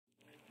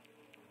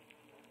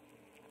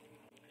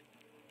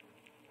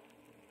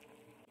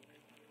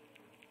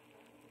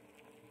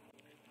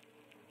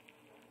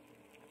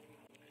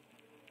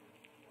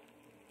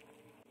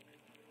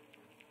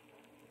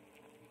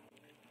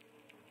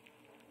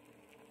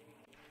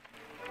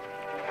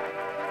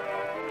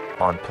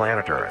On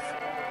planet Earth,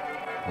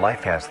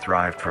 life has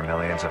thrived for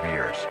millions of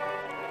years.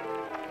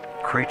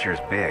 Creatures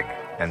big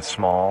and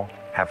small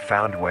have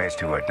found ways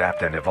to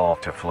adapt and evolve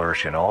to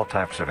flourish in all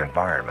types of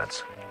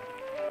environments.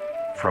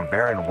 From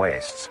barren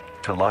wastes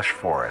to lush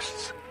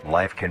forests,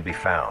 life can be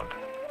found.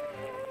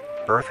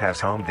 Earth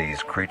has homed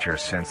these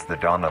creatures since the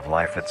dawn of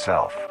life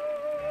itself.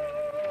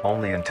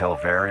 Only until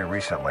very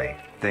recently,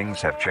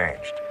 things have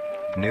changed.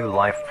 New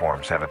life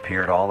forms have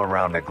appeared all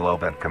around the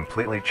globe and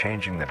completely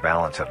changing the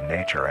balance of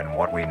nature and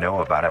what we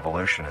know about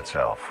evolution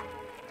itself.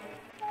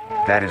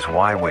 That is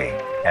why we,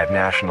 at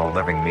National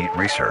Living Meat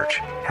Research,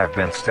 have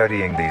been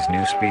studying these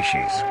new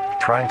species,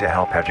 trying to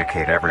help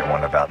educate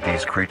everyone about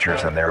these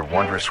creatures and their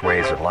wondrous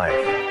ways of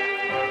life.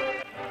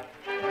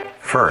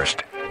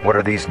 First, what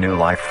are these new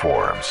life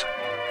forms?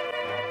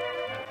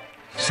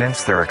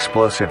 Since their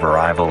explosive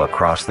arrival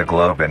across the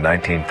globe in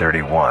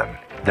 1931,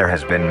 there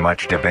has been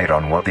much debate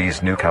on what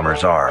these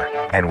newcomers are,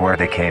 and where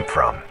they came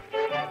from.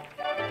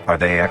 Are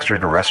they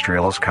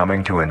extraterrestrials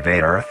coming to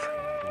invade Earth?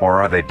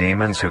 Or are they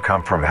demons who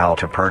come from hell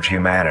to purge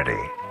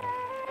humanity?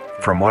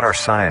 From what our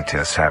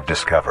scientists have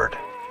discovered,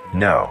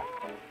 no.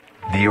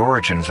 The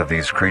origins of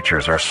these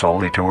creatures are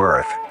solely to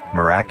Earth,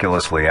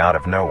 miraculously out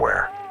of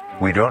nowhere.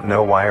 We don't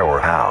know why or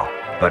how,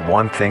 but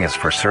one thing is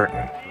for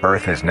certain,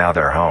 Earth is now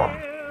their home.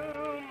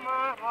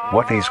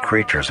 What these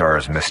creatures are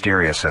is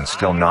mysterious and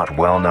still not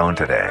well known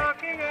today.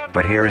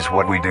 But here is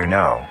what we do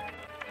know.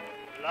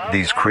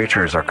 These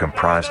creatures are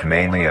comprised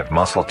mainly of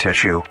muscle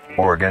tissue,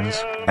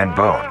 organs, and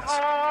bones.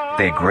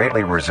 They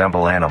greatly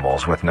resemble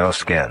animals with no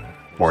skin,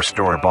 or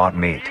store-bought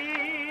meat.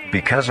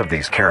 Because of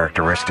these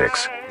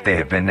characteristics, they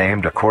have been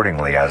named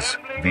accordingly as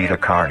Vita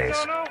Carnis.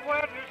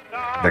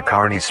 The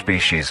Carnis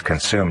species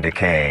consume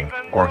decaying,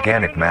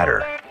 organic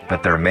matter,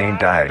 but their main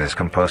diet is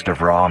composed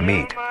of raw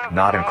meat,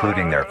 not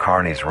including their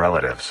Carnis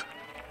relatives.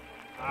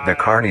 The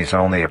Carnis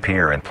only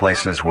appear in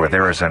places where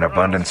there is an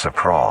abundance of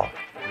crawl,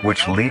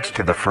 which leads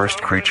to the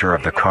first creature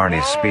of the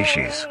Carnis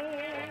species,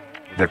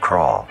 the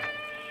crawl.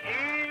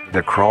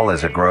 The crawl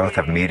is a growth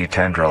of meaty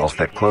tendrils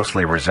that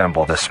closely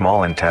resemble the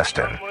small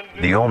intestine,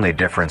 the only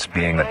difference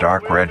being the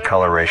dark red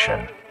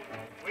coloration.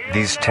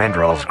 These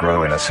tendrils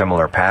grow in a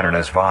similar pattern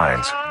as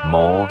vines,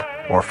 mold,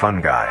 or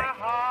fungi.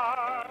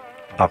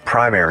 A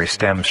primary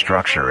stem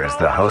structure is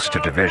the host to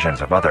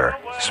divisions of other,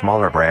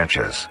 smaller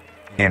branches.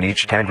 In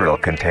each tendril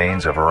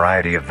contains a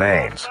variety of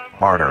veins,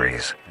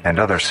 arteries, and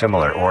other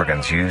similar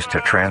organs used to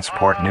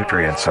transport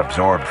nutrients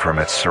absorbed from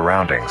its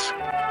surroundings.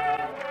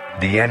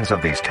 The ends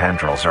of these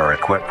tendrils are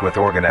equipped with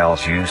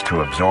organelles used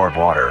to absorb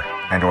water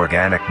and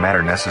organic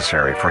matter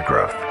necessary for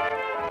growth.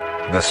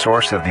 The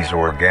source of these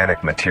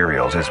organic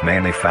materials is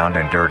mainly found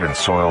in dirt and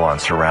soil on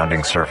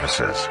surrounding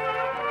surfaces.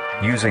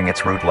 Using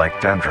its root-like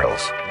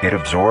tendrils, it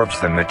absorbs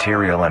the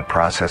material and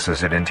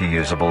processes it into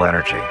usable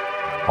energy.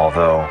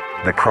 Although,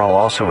 the crawl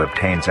also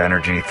obtains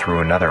energy through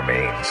another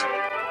means.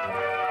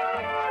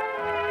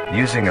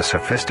 Using a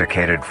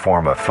sophisticated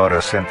form of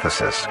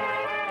photosynthesis.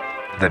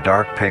 The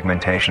dark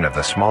pigmentation of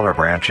the smaller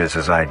branches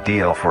is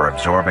ideal for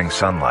absorbing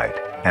sunlight,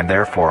 and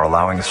therefore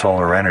allowing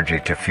solar energy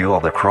to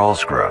fuel the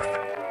crawl's growth.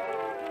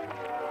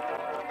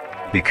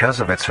 Because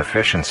of its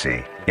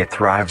efficiency, it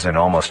thrives in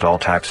almost all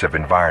types of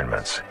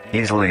environments,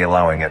 easily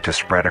allowing it to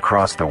spread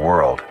across the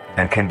world,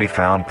 and can be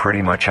found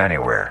pretty much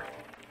anywhere.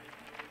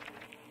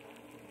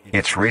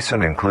 Its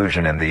recent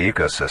inclusion in the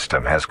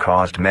ecosystem has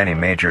caused many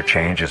major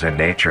changes in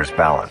nature's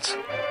balance.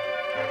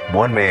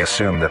 One may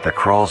assume that the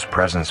crawl's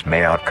presence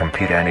may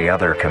outcompete any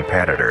other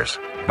competitors,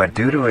 but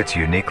due to its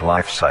unique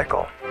life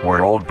cycle,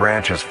 where old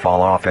branches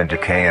fall off and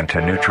decay into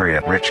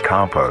nutrient-rich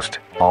compost,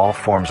 all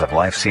forms of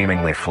life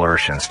seemingly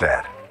flourish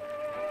instead.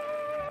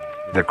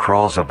 The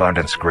crawl's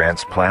abundance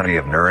grants plenty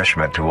of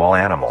nourishment to all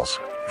animals,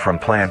 from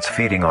plants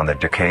feeding on the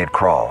decayed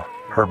crawl,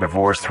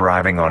 herbivores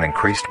thriving on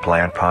increased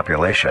plant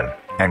population,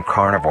 and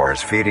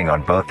carnivores feeding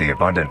on both the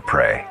abundant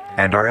prey,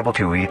 and are able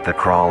to eat the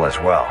crawl as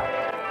well.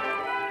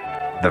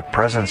 The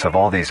presence of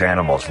all these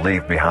animals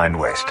leave behind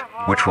waste,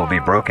 which will be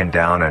broken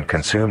down and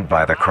consumed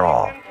by the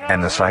crawl,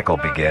 and the cycle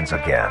begins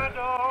again.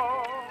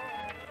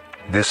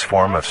 This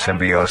form of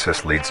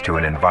symbiosis leads to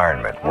an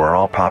environment where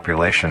all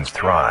populations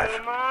thrive.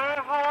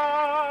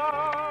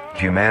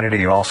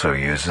 Humanity also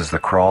uses the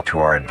crawl to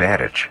our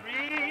advantage.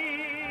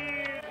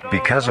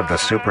 Because of the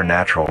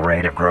supernatural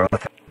rate of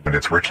growth and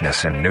its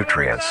richness in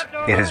nutrients,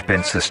 it has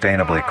been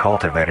sustainably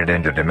cultivated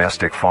into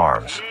domestic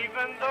farms.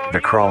 The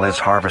crawl is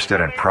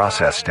harvested and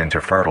processed into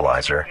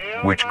fertilizer,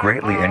 which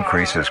greatly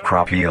increases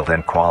crop yield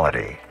and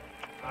quality.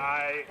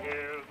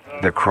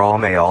 The crawl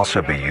may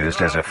also be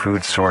used as a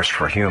food source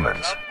for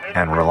humans,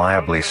 and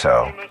reliably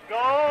so.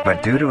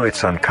 But due to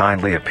its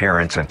unkindly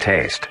appearance and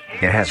taste,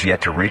 it has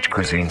yet to reach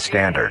cuisine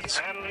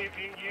standards.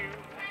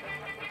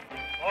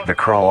 The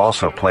crawl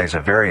also plays a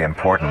very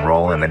important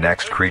role in the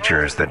next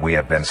creatures that we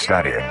have been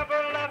studying.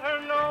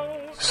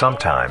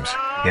 Sometimes,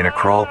 in a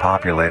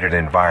crawl-populated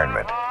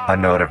environment, a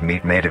node of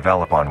meat may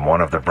develop on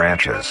one of the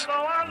branches.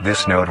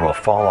 This node will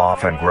fall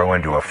off and grow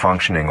into a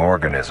functioning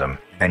organism,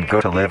 and go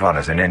to live on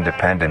as an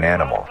independent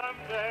animal.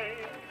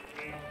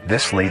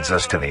 This leads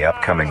us to the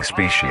upcoming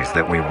species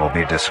that we will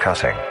be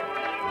discussing.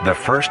 The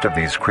first of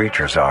these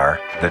creatures are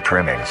the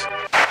trimmings.